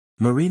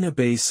Marina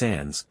Bay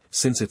Sands,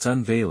 since its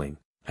unveiling,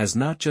 has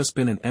not just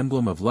been an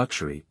emblem of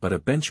luxury but a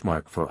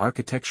benchmark for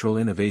architectural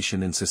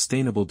innovation and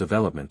sustainable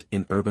development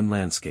in urban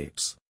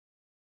landscapes.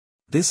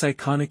 This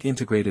iconic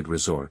integrated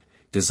resort,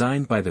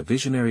 designed by the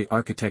visionary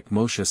architect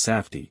Moshe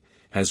Safdie,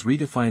 has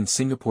redefined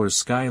Singapore's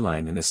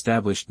skyline and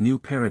established new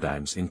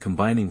paradigms in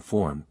combining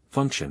form,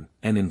 function,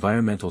 and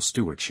environmental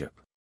stewardship.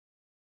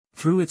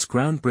 Through its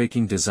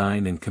groundbreaking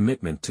design and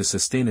commitment to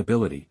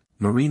sustainability,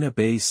 Marina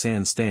Bay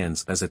Sands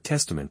stands as a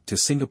testament to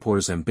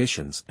Singapore's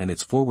ambitions and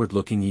its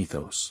forward-looking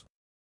ethos.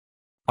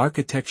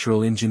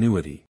 Architectural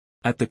ingenuity.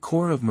 At the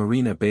core of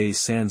Marina Bay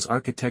Sands'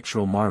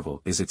 architectural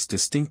marvel is its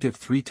distinctive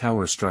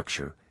three-tower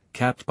structure,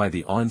 capped by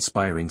the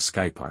awe-inspiring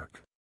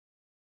Skypark.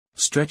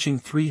 Stretching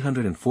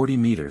 340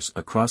 meters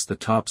across the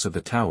tops of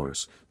the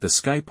towers, the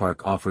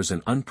Skypark offers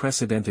an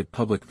unprecedented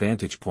public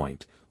vantage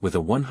point, with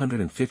a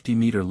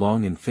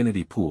 150-meter-long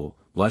infinity pool,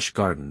 lush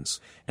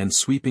gardens, and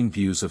sweeping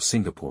views of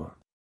Singapore.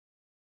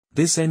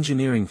 This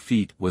engineering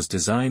feat was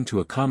designed to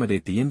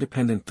accommodate the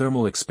independent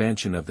thermal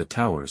expansion of the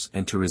towers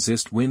and to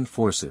resist wind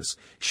forces,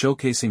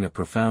 showcasing a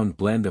profound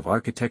blend of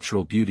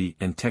architectural beauty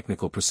and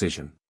technical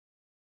precision.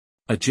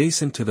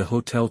 Adjacent to the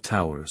hotel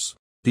towers,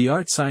 the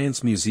Art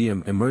Science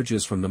Museum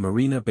emerges from the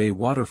Marina Bay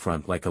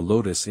waterfront like a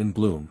lotus in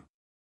bloom.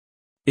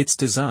 Its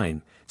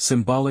design,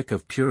 symbolic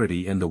of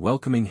purity and the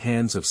welcoming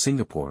hands of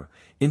Singapore,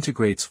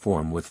 integrates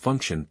form with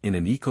function in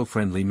an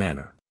eco-friendly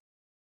manner.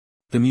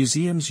 The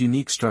museum's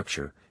unique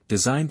structure,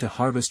 designed to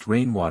harvest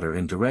rainwater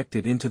and direct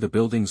it into the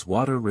building's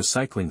water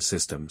recycling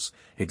systems,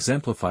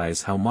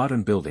 exemplifies how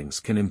modern buildings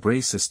can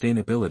embrace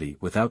sustainability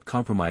without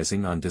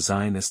compromising on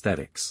design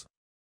aesthetics.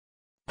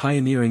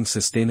 Pioneering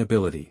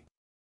sustainability.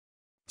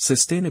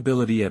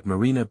 Sustainability at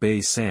Marina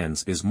Bay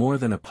Sands is more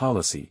than a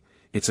policy,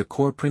 it's a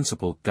core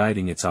principle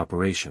guiding its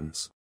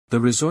operations. The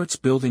resort's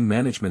building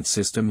management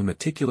system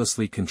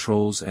meticulously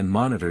controls and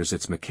monitors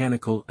its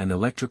mechanical and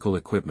electrical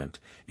equipment,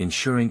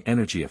 ensuring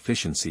energy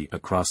efficiency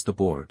across the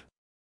board.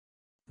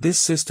 This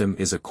system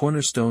is a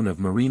cornerstone of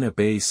Marina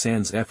Bay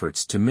Sands'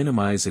 efforts to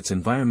minimize its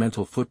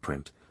environmental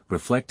footprint,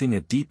 reflecting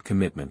a deep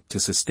commitment to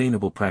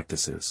sustainable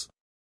practices.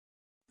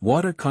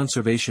 Water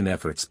conservation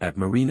efforts at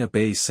Marina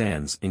Bay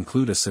Sands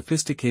include a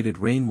sophisticated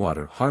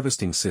rainwater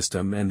harvesting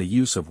system and the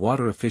use of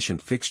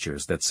water-efficient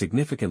fixtures that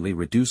significantly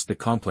reduce the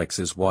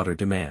complex's water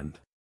demand.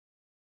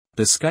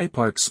 The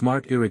Skypark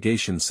Smart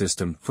Irrigation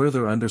System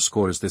further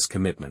underscores this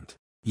commitment,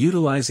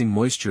 utilizing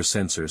moisture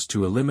sensors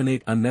to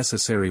eliminate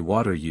unnecessary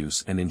water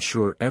use and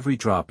ensure every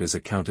drop is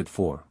accounted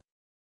for.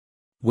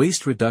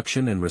 Waste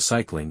reduction and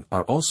recycling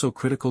are also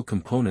critical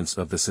components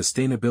of the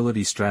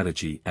sustainability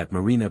strategy at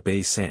Marina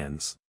Bay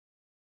Sands.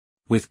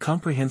 With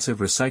comprehensive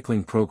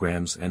recycling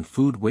programs and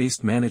food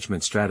waste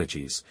management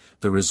strategies,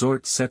 the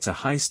resort sets a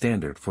high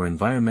standard for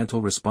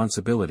environmental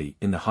responsibility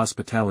in the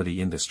hospitality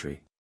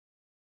industry.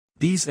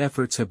 These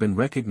efforts have been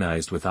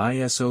recognized with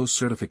ISO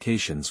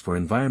certifications for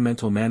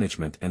environmental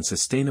management and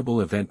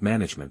sustainable event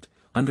management,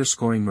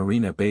 underscoring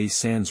Marina Bay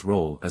Sands'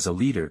 role as a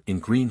leader in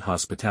green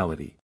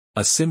hospitality,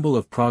 a symbol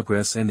of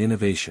progress and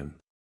innovation.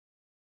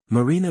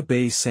 Marina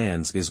Bay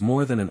Sands is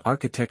more than an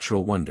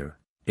architectural wonder,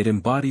 it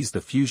embodies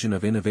the fusion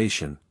of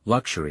innovation,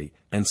 luxury,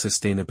 and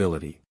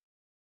sustainability.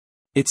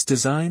 Its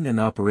design and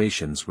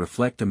operations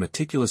reflect a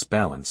meticulous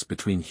balance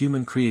between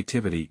human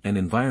creativity and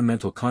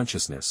environmental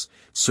consciousness,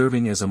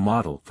 serving as a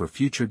model for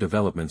future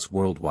developments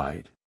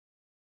worldwide.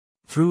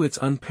 Through its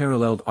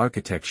unparalleled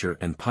architecture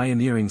and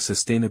pioneering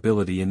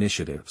sustainability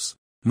initiatives,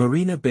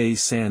 Marina Bay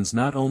Sands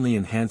not only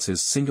enhances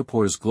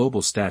Singapore's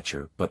global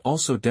stature but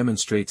also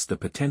demonstrates the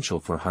potential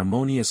for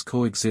harmonious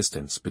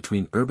coexistence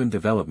between urban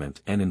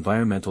development and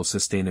environmental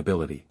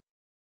sustainability.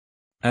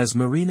 As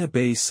Marina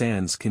Bay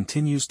Sands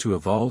continues to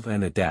evolve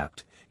and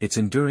adapt, its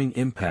enduring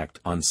impact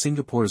on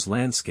Singapore's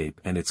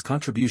landscape and its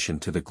contribution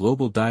to the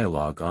global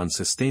dialogue on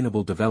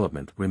sustainable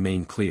development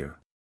remain clear.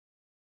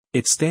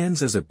 It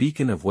stands as a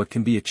beacon of what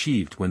can be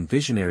achieved when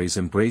visionaries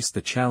embrace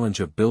the challenge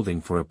of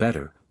building for a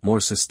better, more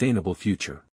sustainable future.